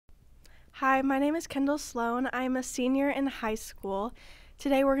Hi, my name is Kendall Slone. I'm a senior in high school.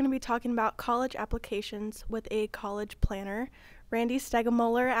 Today we're going to be talking about college applications with a college planner, Randy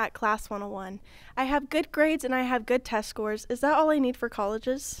Stegemoller at Class 101. I have good grades and I have good test scores. Is that all I need for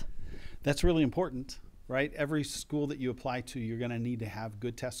colleges? That's really important, right? Every school that you apply to, you're going to need to have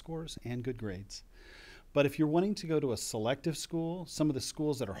good test scores and good grades. But if you're wanting to go to a selective school, some of the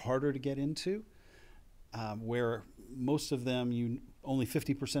schools that are harder to get into, where most of them, only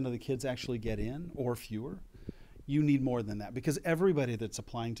 50% of the kids actually get in or fewer, you need more than that, because everybody that's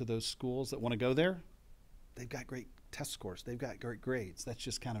applying to those schools that want to go there, they've got great test scores, they've got great grades. That's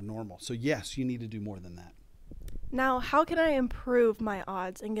just kind of normal. So yes, you need to do more than that. Now, how can I improve my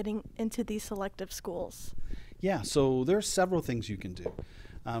odds in getting into these selective schools? Yeah, so there's several things you can do.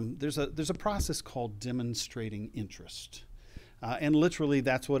 There's a process called demonstrating interest. And literally,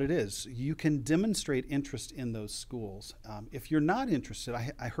 that's what it is. You can demonstrate interest in those schools. If you're not interested,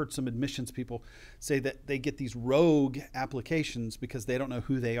 I heard some admissions people say that they get these rogue applications because they don't know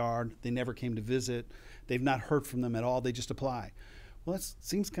who they are, they never came to visit, they've not heard from them at all, they just apply. Well, that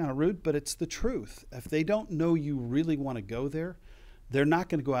seems kind of rude, but it's the truth. If they don't know you really want to go there, they're not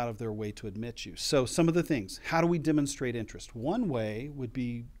going to go out of their way to admit you. So some of the things, how do we demonstrate interest? One way would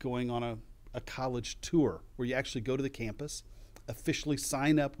be going on a college tour where you actually go to the campus, officially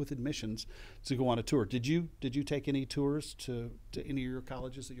sign up with admissions to go on a tour. Did you take any tours to any of your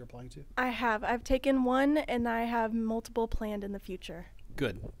colleges that you're applying to? I have. I've taken one and I have multiple planned in the future.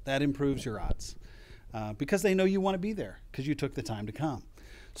 Good. That improves your odds because they know you want to be there because you took the time to come.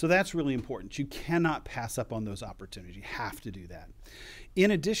 So that's really important. You cannot pass up on those opportunities. You have to do that.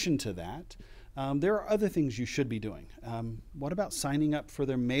 In addition to that, there are other things you should be doing. What about signing up for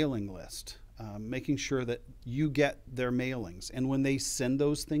their mailing list? Making sure that you get their mailings. And when they send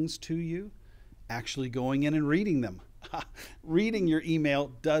those things to you, actually going in and reading them. Reading your email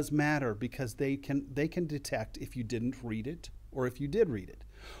does matter because they can detect if you didn't read it or if you did read it,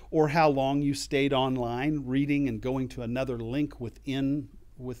 or how long you stayed online reading and going to another link within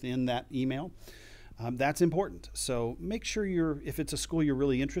that email. That's important. So make sure if it's a school you're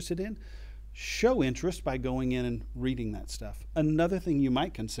really interested in, show interest by going in and reading that stuff. Another thing you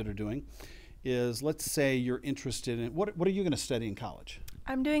might consider doing is, let's say you're interested in, what are you going to study in college?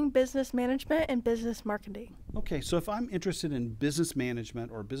 I'm doing business management and business marketing. Okay, so if I'm interested in business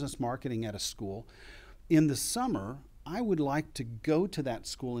management or business marketing at a school, in the summer, I would like to go to that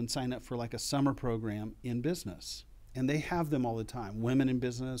school and sign up for like a summer program in business. And they have them all the time, women in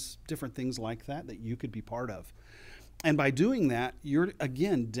business, different things like that you could be part of. And by doing that, you're,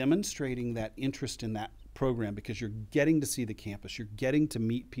 again, demonstrating that interest in that program because you're getting to see the campus. You're getting to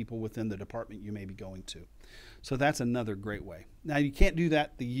meet people within the department you may be going to. So that's another great way. Now, you can't do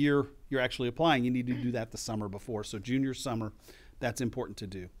that the year you're actually applying. You need to do that the summer before. So junior summer, that's important to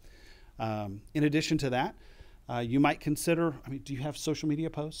do. In addition to that, you might consider, do you have social media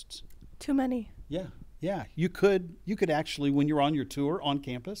posts? Too many. Yeah. You could actually, when you're on your tour on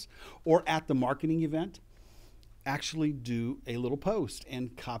campus or at the marketing event, actually do a little post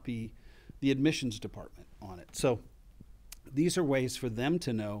and copy the admissions department on it. So these are ways for them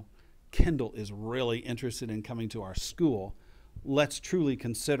to know Kendall is really interested in coming to our school. Let's truly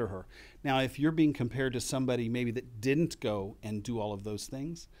consider her. Now, if you're being compared to somebody maybe that didn't go and do all of those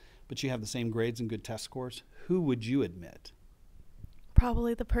things, but you have the same grades and good test scores, who would you admit?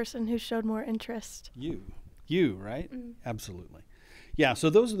 Probably the person who showed more interest. You, right? Mm. Absolutely. Yeah, so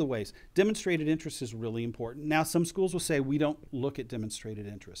those are the ways. Demonstrated interest is really important. Now, some schools will say we don't look at demonstrated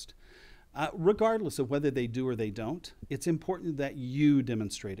interest. Regardless of whether they do or they don't, it's important that you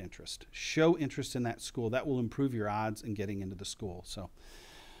demonstrate interest. Show interest in that school. That will improve your odds in getting into the school. So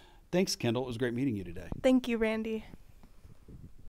thanks, Kendall. It was great meeting you today. Thank you, Randy.